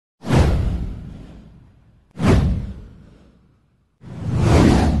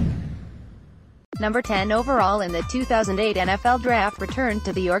number 10 overall in the 2008 NFL Draft, returned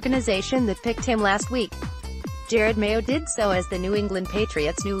to the organization that picked him last week. Jerod Mayo did so as the New England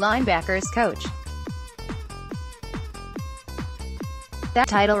Patriots' new linebackers coach. That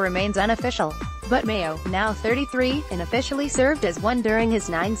title remains unofficial, but Mayo, now 33, unofficially served as one during his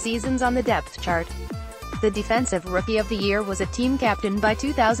 9 seasons on the depth chart. The Defensive Rookie of the Year, was a team captain by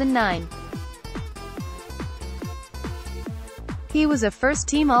 2009. He was a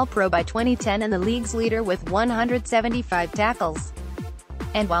first-team All-Pro by 2010 and the league's leader with 175 tackles.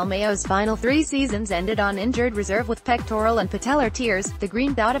 And while Mayo's final 3 seasons ended on injured reserve with pectoral and patellar tears, the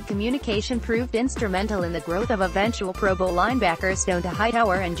green dot of communication proved instrumental in the growth of eventual Pro Bowl linebackers Donta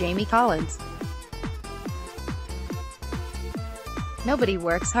Hightower and Jamie Collins. "Nobody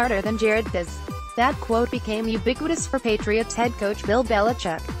works harder than Jerod does." That quote became ubiquitous for Patriots head coach Bill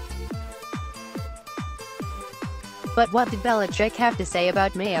Belichick. But what did Belichick have to say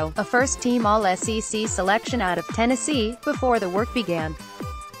about Mayo, a first-team All-SEC selection out of Tennessee, before the work began?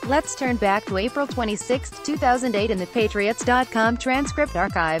 Let's turn back to April 26, 2008 in the Patriots.com transcript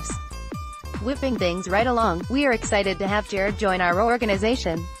archives. "Whipping things right along, we are excited to have Jerod join our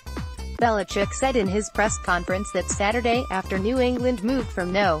organization," Belichick said in his press conference that Saturday, after New England moved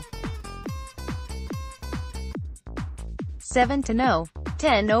from No. 7 to No.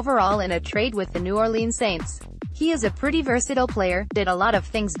 10 overall in a trade with the New Orleans Saints. He is a pretty versatile player, did a lot of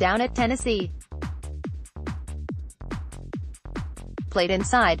things down at Tennessee. Played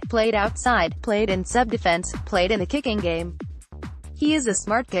inside, played outside, played in sub-defense, played in the kicking game. He is a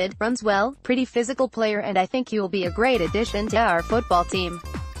smart kid, runs well, pretty physical player, and I think he will be a great addition to our football team.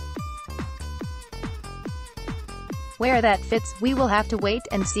 Where that fits, we will have to wait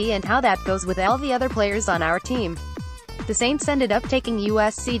and see, and how that goes with all the other players on our team. The Saints ended up taking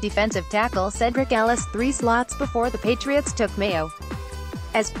USC defensive tackle Cedric Ellis 3 slots before the Patriots took Mayo.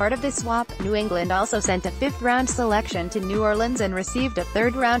 As part of this swap, New England also sent a 5th-round selection to New Orleans and received a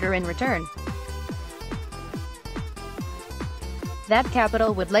 3rd-rounder in return. That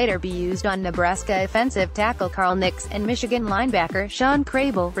capital would later be used on Nebraska offensive tackle Carl Nix and Michigan linebacker Sean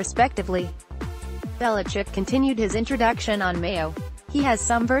Crable, respectively. Belichick continued his introduction on Mayo. "He has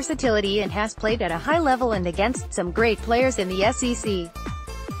some versatility and has played at a high level and against some great players in the SEC,"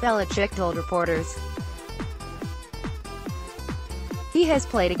 Belichick told reporters. "He has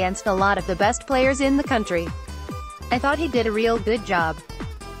played against a lot of the best players in the country. I thought he did a real good job.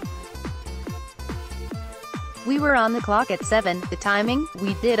 We were on the clock at 7, the timing,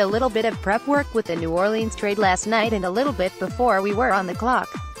 we did a little bit of prep work with the New Orleans trade last night and a little bit before we were on the clock.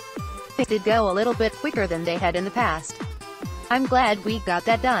 Things did go a little bit quicker than they had in the past. I'm glad we got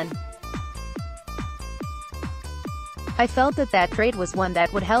that done. I felt that that trade was one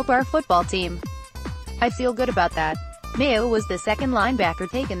that would help our football team. I feel good about that." Mayo was the 2nd linebacker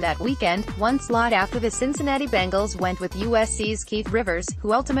taken that weekend, 1 slot after the Cincinnati Bengals went with USC's Keith Rivers,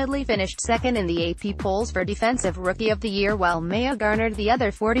 who ultimately finished 2nd in the AP polls for Defensive Rookie of the Year, while Mayo garnered the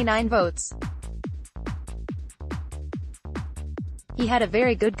other 49 votes. "He had a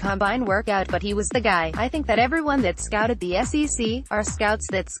very good combine workout, but he was the guy. I think that everyone that scouted the SEC, our scouts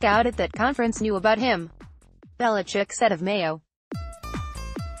that scouted that conference, knew about him," Belichick said of Mayo.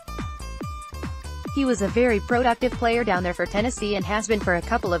 "He was a very productive player down there for Tennessee and has been for a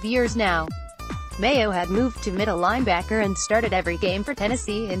couple of years now." Mayo had moved to middle linebacker and started every game for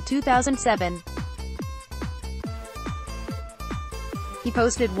Tennessee in 2007. He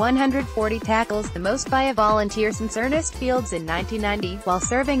posted 140 tackles, the most by a volunteer since Ernest Fields in 1990, while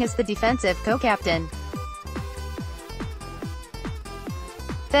serving as the defensive co-captain.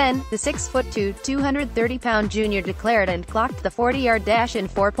 Then, the 6'2", 230-pound junior declared and clocked the 40-yard dash in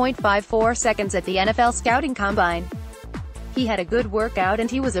 4.54 seconds at the NFL Scouting Combine. "He had a good workout and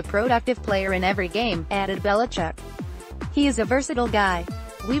he was a productive player in every game," added Belichick. "He is a versatile guy.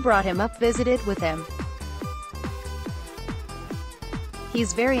 We brought him up, visited with him.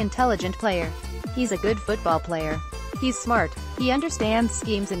 He's very intelligent player. He's a good football player. He's smart. He understands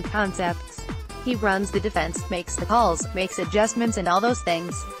schemes and concepts. He runs the defense, makes the calls, makes adjustments and all those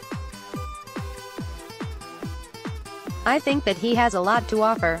things. I think that he has a lot to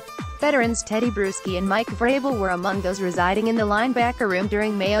offer." Veterans Teddy Bruschi and Mike Vrabel were among those residing in the linebacker room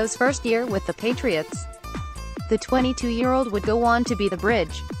during Mayo's first year with the Patriots. The 22-year-old would go on to be the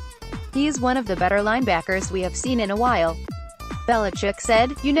bridge. "He is one of the better linebackers we have seen in a while," Belichick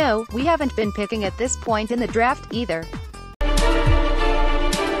said. "You know, we haven't been picking at this point in the draft, either.